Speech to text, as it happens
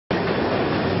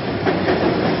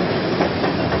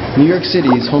New York City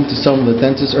is home to some of the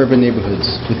densest urban neighborhoods,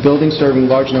 with buildings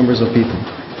serving large numbers of people.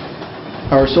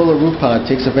 Our solar roof pod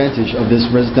takes advantage of this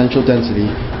residential density,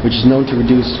 which is known to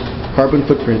reduce carbon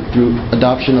footprint through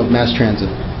adoption of mass transit.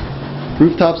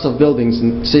 Rooftops of buildings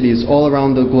in cities all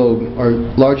around the globe are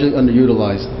largely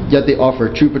underutilized, yet they offer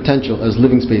true potential as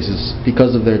living spaces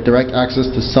because of their direct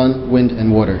access to sun, wind, and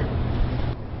water.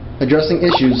 Addressing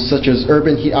issues such as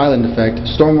urban heat island effect,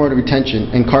 stormwater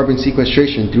retention, and carbon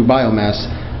sequestration through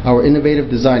biomass, our innovative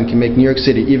design can make New York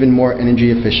City even more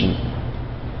energy efficient.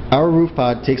 Our roof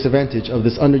pod takes advantage of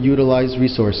this underutilized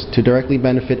resource to directly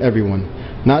benefit everyone,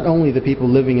 not only the people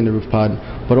living in the roof pod,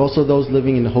 but also those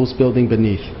living in the host building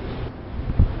beneath.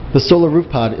 The solar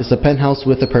roof pod is a penthouse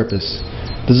with a purpose,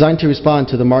 designed to respond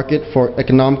to the market for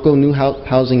economical new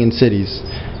housing in cities,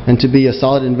 and to be a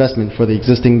solid investment for the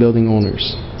existing building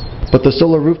owners. But the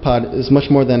solar roof pod is much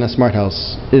more than a smart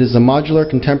house. It is a modular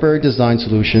contemporary design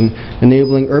solution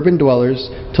enabling urban dwellers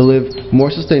to live more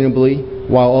sustainably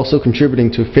while also contributing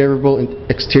to a favorable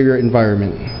exterior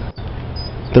environment.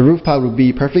 The roof pod would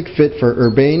be a perfect fit for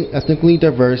urbane, ethnically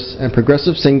diverse, and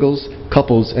progressive singles,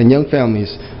 couples, and young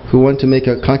families who want to make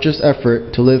a conscious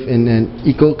effort to live in an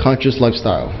eco-conscious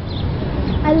lifestyle.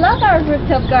 I love our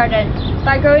rooftop garden.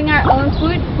 By growing our own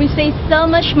food, we save so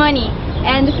much money,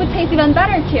 and the food tastes even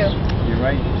better too. You're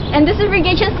right. And this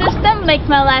irrigation system makes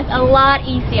my life a lot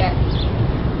easier.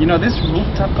 You know, this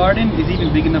rooftop garden is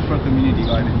even big enough for a community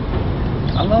garden.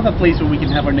 I love a place where we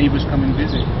can have our neighbors come and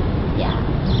visit. Yeah.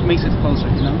 It just makes it closer,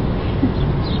 you know?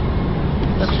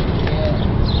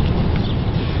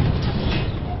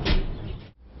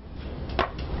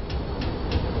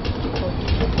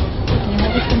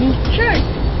 Sure.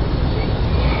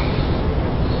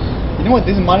 You know what,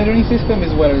 this monitoring system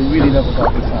is what I really love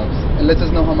about this house. It lets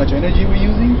us know how much energy we're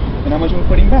using and how much we're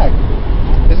putting back.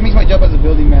 This makes my job as a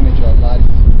building manager a lot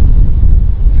easier.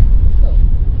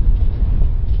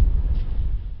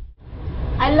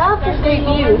 I love the great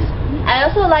views. I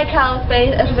also like how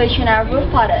space efficient our roof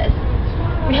pod is.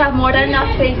 We have more than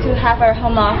enough space to have our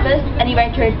home office and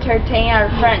even to entertain our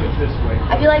friends.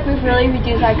 I feel like we've really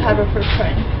reduced our carbon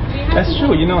footprint. That's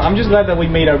true. You know, I'm just glad that we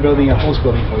made our building a host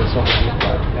building for the solar roof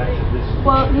pod.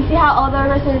 Well, you see how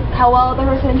well the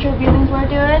residential buildings were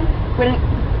doing? We didn't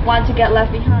want to get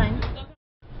left behind.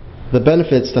 The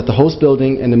benefits that the host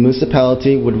building and the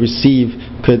municipality would receive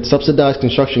could subsidize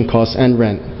construction costs and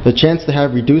rent. The chance to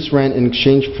have reduced rent in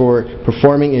exchange for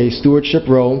performing a stewardship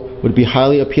role would be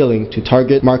highly appealing to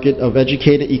target market of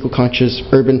educated, eco-conscious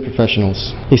urban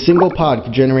professionals. A single pod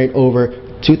could generate over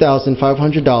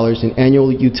 $2,500 in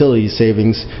annual utility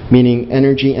savings, meaning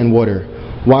energy and water,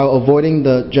 while avoiding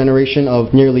the generation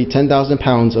of nearly 10,000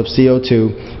 pounds of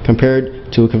CO2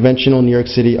 compared to a conventional New York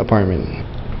City apartment.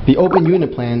 The open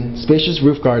unit plan, spacious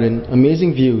roof garden,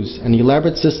 amazing views, and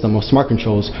elaborate system of smart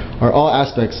controls are all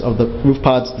aspects of the roof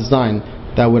pod's design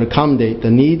that would accommodate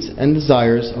the needs and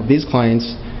desires of these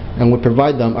clients and would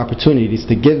provide them opportunities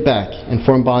to give back and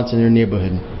form bonds in their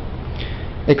neighborhood.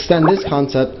 Extend this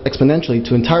concept exponentially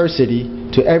to entire city,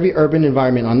 to every urban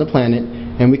environment on the planet,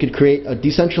 and we could create a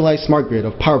decentralized smart grid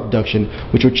of power production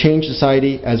which would change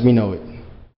society as we know it.